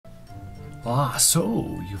Ah,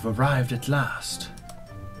 so you've arrived at last.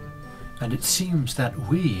 And it seems that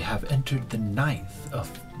we have entered the 9th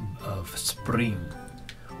of spring.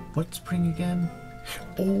 What spring again?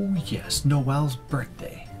 Oh yes, Noel's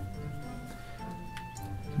birthday.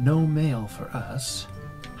 No mail for us.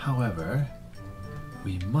 However,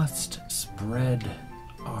 we must spread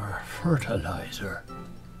our fertilizer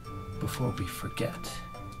before we forget,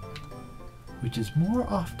 which is more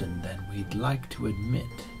often than we'd like to admit.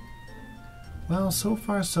 Well, so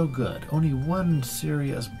far so good. Only one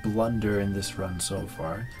serious blunder in this run so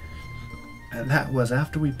far, and that was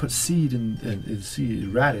after we put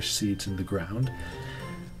radish seeds in the ground,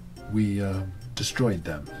 we destroyed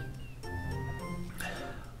them.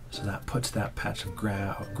 So that puts that patch of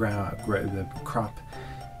crop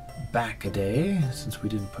back a day, since we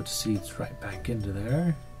didn't put seeds right back into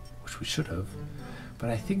there, which we should have. But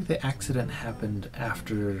I think the accident happened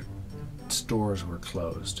after stores were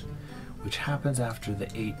closed, which happens after the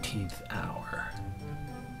 18th hour.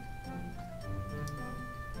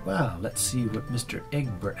 Well, let's see what Mr.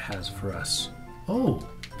 Egbert has for us. Oh,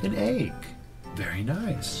 an egg. Very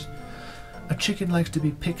nice. A chicken likes to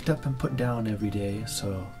be picked up and put down every day,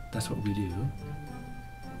 so that's what we do.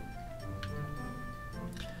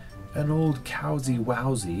 An old cowsy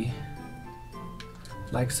wowsy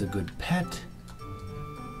likes a good pet,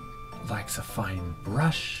 likes a fine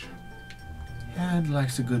brush, and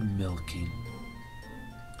likes a good milking.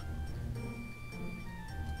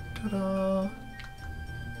 Ta-da!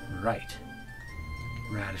 Right.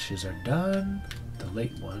 Radishes are done, the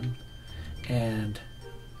late one, and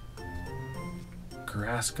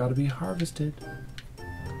grass got to be harvested.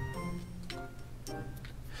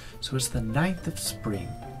 So it's the 9th of spring,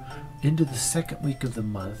 into the 2nd week of the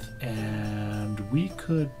month, and we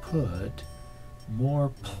could put more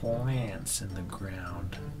plants in the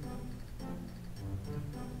ground.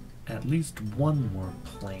 At least one more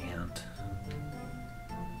plant.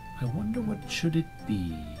 I wonder what should it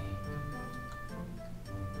be?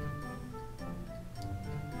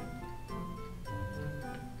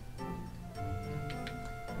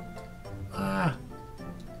 Ah.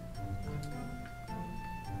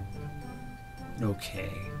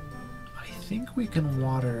 Okay. I think we can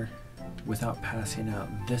water without passing out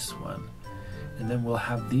this one. And then we'll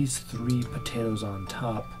have these 3 potatoes on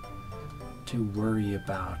top to worry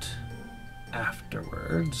about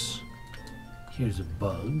afterwards. Here's a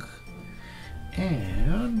bug,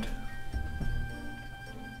 and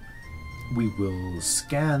we will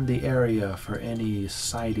scan the area for any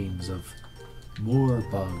sightings of more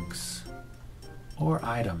bugs or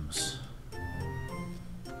items,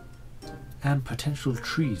 and potential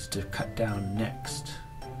trees to cut down next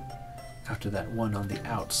after that one on the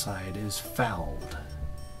outside is felled.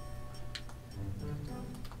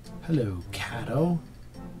 Hello, Catto.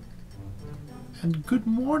 And good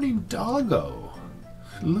morning, Doggo.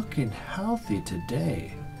 Looking healthy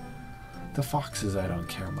today. The foxes I don't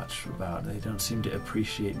care much about. They don't seem to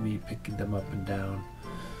appreciate me picking them up and down.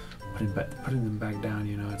 Putting them back down,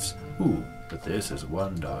 you know, it's... Ooh, but this is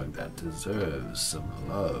one dog that deserves some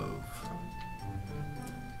love.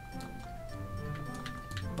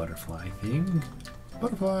 Butterfly thing.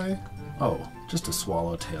 Butterfly. Oh, just a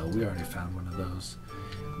swallowtail. We already found one of those.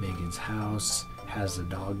 Megan's house has a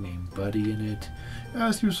dog named Buddy in it,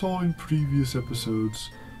 as you saw in previous episodes,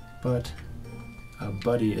 but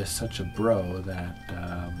Buddy is such a bro that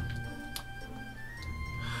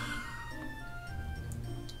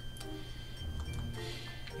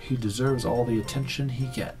he deserves all the attention he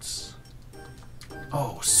gets.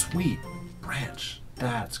 Oh, sweet branch.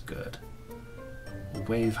 That's good. We'll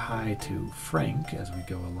wave hi to Frank as we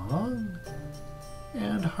go along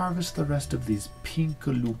and harvest the rest of these pink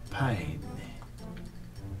lupine.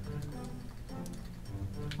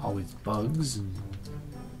 Always bugs and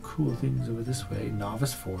cool things over this way.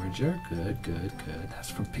 Novice forager. Good, good, good. That's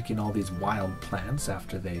from picking all these wild plants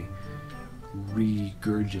after they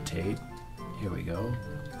regurgitate. Here we go.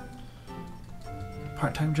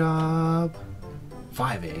 Part-time job.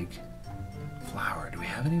 5 egg. Flower. Do we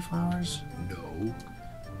have any flowers? No.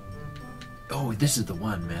 Oh, this is the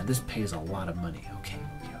one, man. This pays a lot of money. Okay,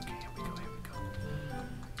 okay, okay. Here we go, here we go.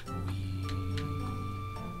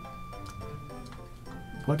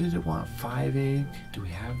 What did it want? 5 egg? Do we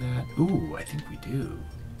have that? Ooh, I think we do.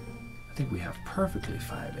 I think we have perfectly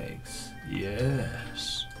 5 eggs.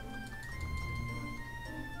 Yes.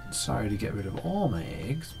 Sorry to get rid of all my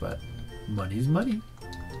eggs, but money's money.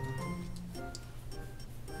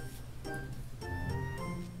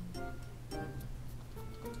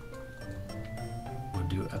 We'll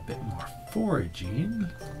do a bit more foraging,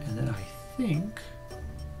 and then I think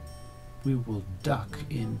we will duck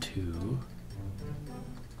into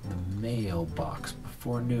the mailbox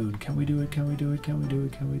before noon. Can we do it? Can we do it? Can we do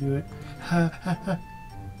it? Can we do it? Ha ha ha.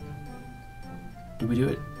 Did we do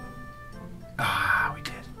it? Ah, we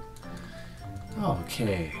did.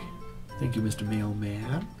 Okay. Thank you, Mr.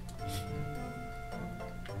 Mailman.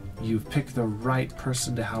 You've picked the right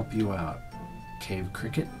person to help you out. Cave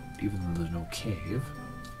cricket, even though there's no cave.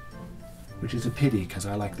 Which is a pity, because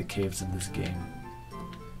I like the caves in this game.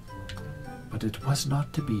 But it was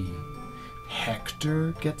not to be.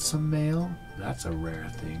 Hector gets some mail? That's a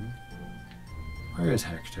rare thing. Where is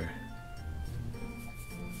Hector?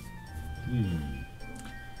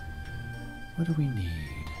 What do we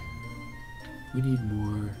need? We need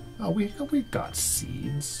more... Oh, we got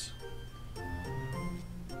seeds.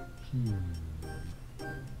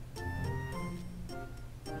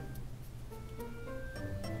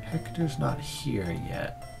 Hector's not here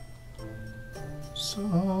yet. So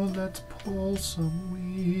let's pull some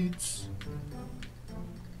weeds.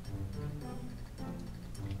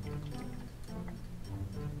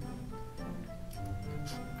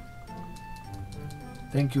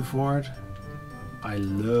 Thank you, Ford. I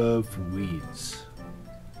love weeds.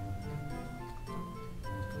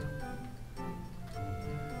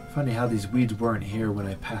 Funny how these weeds weren't here when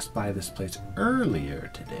I passed by this place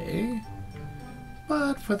earlier today.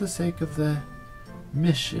 But for the sake of the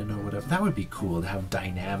mission or whatever, that would be cool to have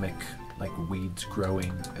dynamic, like, weeds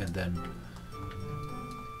growing and then...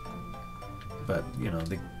 But, you know,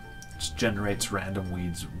 it generates random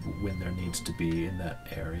weeds when there needs to be in that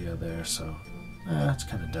area there, so... That's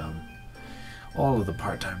kind of dumb. All of the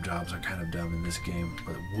part-time jobs are kind of dumb in this game,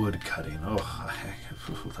 but wood cutting, oh, heck,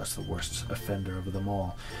 that's the worst offender of them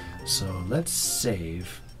all. So let's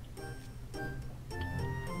save,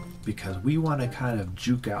 because we want to kind of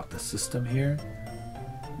juke out the system here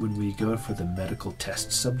when we go for the medical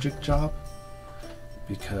test subject job,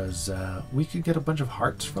 because we could get a bunch of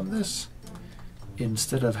hearts from this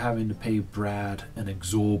instead of having to pay Brad an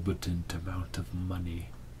exorbitant amount of money.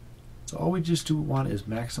 So all we just want is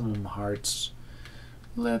maximum hearts.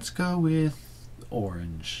 Let's go with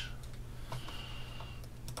orange.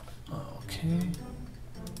 Okay.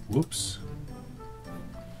 Whoops.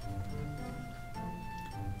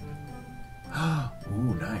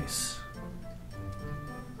 Ooh, nice.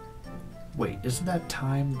 Wait, isn't that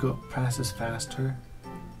time passes faster?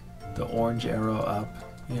 The orange arrow up?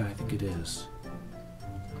 Yeah, I think it is.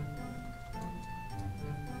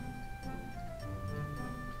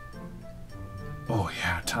 Oh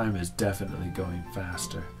yeah, time is definitely going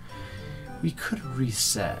faster. We could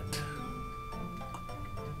reset.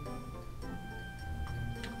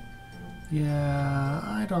 Yeah,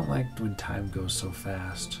 I don't like when time goes so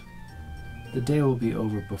fast. The day will be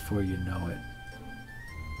over before you know it.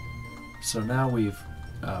 So now we've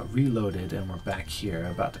reloaded and we're back here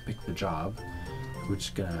about to pick the job. We're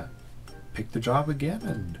just gonna pick the job again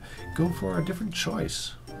and go for a different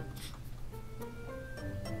choice.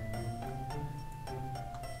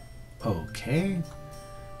 Okay.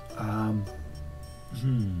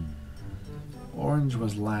 Orange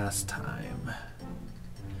was last time.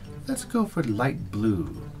 Let's go for light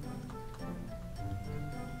blue.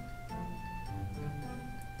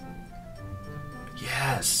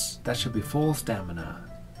 Yes, that should be full stamina.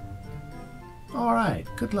 Alright,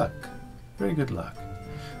 good luck. Very good luck.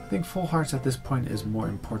 I think full hearts at this point is more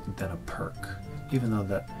important than a perk, even though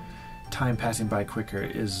that time passing by quicker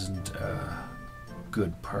isn't a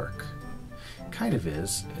good perk. Kind of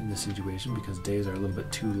is in this situation because days are a little bit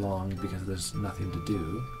too long because there's nothing to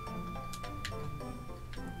do.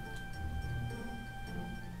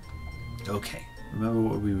 Okay, remember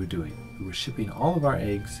what we were doing. We were shipping all of our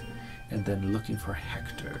eggs and then looking for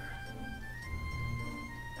Hector.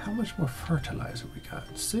 How much more fertilizer we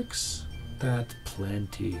got? 6? That's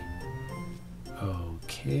plenty.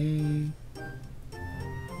 Okay.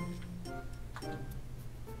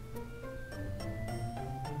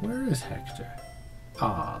 Where is Hector?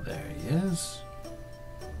 Ah, there he is.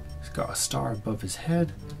 He's got a star above his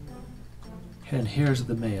head. And here's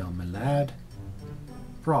the mail, my lad.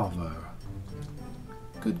 Bravo.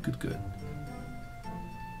 Good, good, good.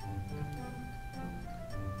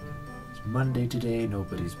 It's Monday today,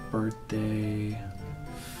 nobody's birthday.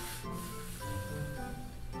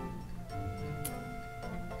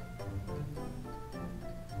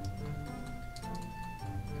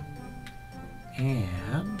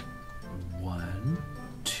 And 1,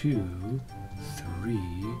 2, 3,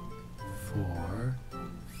 4,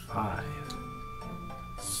 5.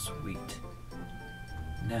 Sweet.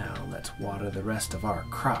 Now let's water the rest of our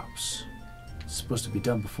crops. It's supposed to be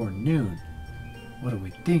done before noon. What are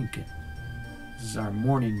we thinking? This is our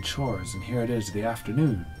morning chores, and here it is, the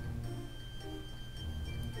afternoon.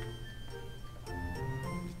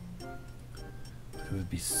 It would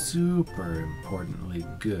be super importantly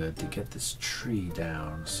good to get this tree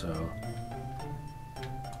down, so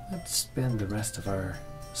let's spend the rest of our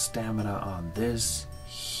stamina on this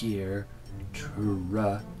here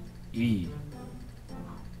tree.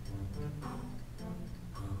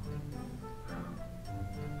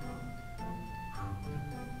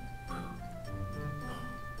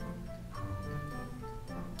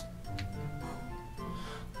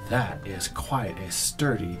 That is quite a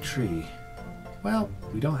sturdy tree. Well,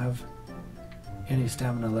 we don't have any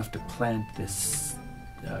stamina left to plant this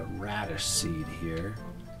radish seed here,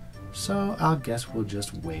 so I guess we'll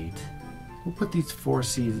just wait. We'll put these 4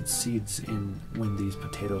 seeds in when these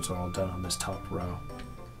potatoes are all done on this top row.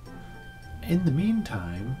 In the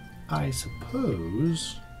meantime, I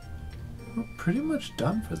suppose we're pretty much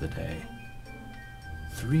done for the day.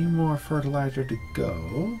 3 more fertilizer to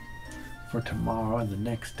go. For tomorrow and the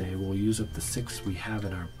next day, we'll use up the 6 we have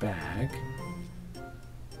in our bag.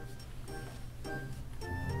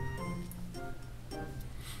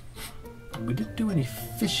 We didn't do any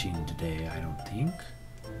fishing today, I don't think,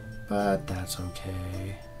 but that's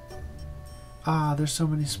okay. Ah, there's so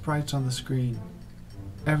many sprites on the screen.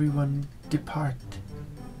 Everyone depart.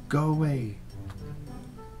 Go away.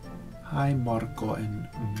 Hi, Marco and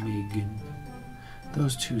Megan.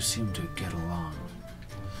 Those two seem to get along.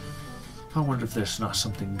 I wonder if there's not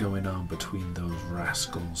something going on between those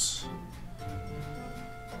rascals.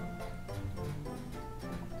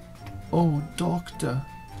 Oh, Doctor.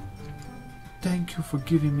 Thank you for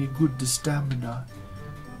giving me good stamina.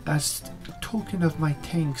 As a token of my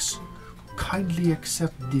thanks, kindly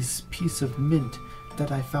accept this piece of mint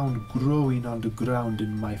that I found growing on the ground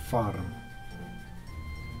in my farm.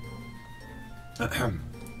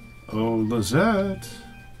 Oh, Lizette.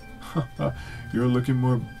 You're looking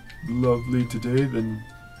more lovely today than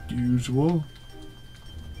usual.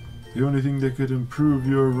 The only thing that could improve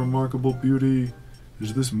your remarkable beauty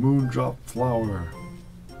is this moondrop flower.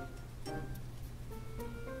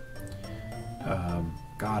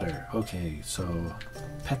 Got her. Okay, so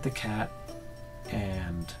pet the cat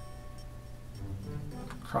and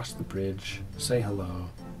cross the bridge, say hello.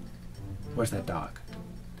 Where's that dog?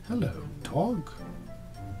 Hello, dog.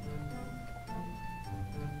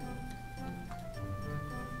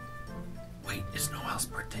 Wait, it's Noel's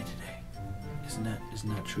birthday today. Isn't that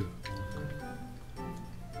true?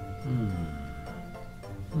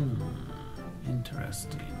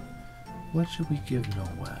 Interesting. What should we give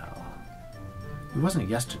Noel? It wasn't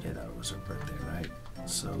yesterday that it was her birthday, right?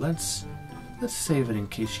 So let's save it in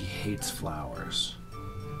case she hates flowers.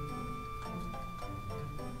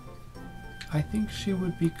 I think she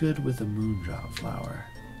would be good with a moondrop flower.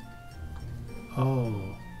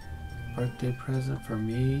 Oh, birthday present for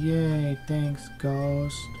me. Yay, thanks,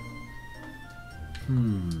 Ghost.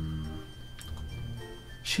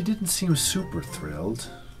 She didn't seem super thrilled.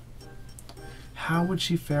 How would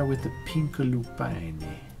she fare with the pink lupine?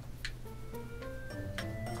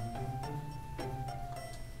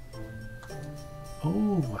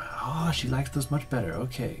 Oh, she likes those much better.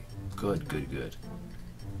 Okay, good.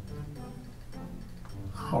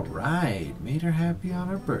 All right, made her happy on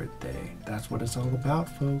her birthday. That's what it's all about,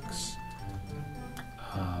 folks.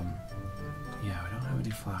 Yeah, we don't have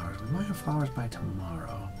any flowers. We might have flowers by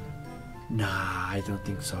tomorrow. Nah, I don't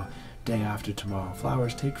think so. Day after tomorrow.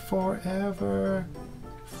 Flowers take forever.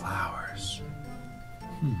 Flowers.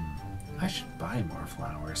 I should buy more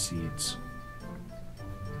flower seeds.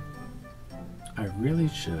 I really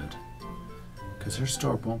should, because her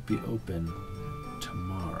store won't be open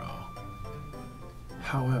tomorrow.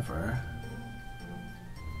 However,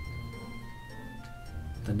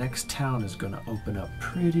 the next town is going to open up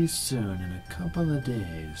pretty soon, in a couple of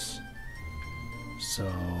days. So,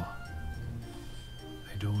 I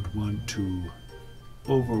don't want to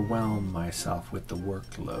overwhelm myself with the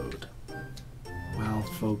workload. Well,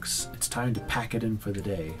 folks, it's time to pack it in for the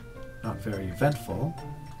day. Not very eventful,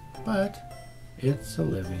 but it's a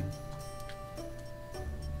living.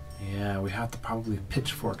 Yeah, we have to probably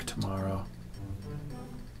pitchfork tomorrow.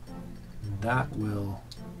 That will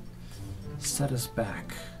set us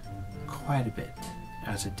back quite a bit,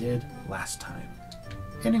 as it did last time.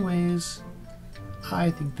 Anyways, I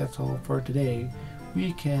think that's all for today.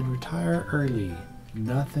 We can retire early.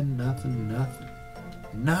 Nothing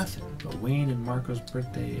but Wayne and Marco's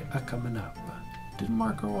birthday coming up. Did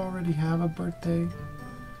Marco already have a birthday?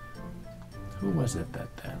 Who was it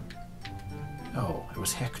that then? Oh, it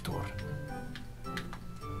was Hector.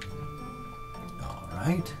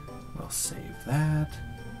 Alright, we'll save that.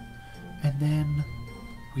 and then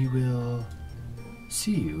we will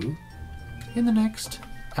see you in the next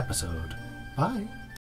episode. Bye.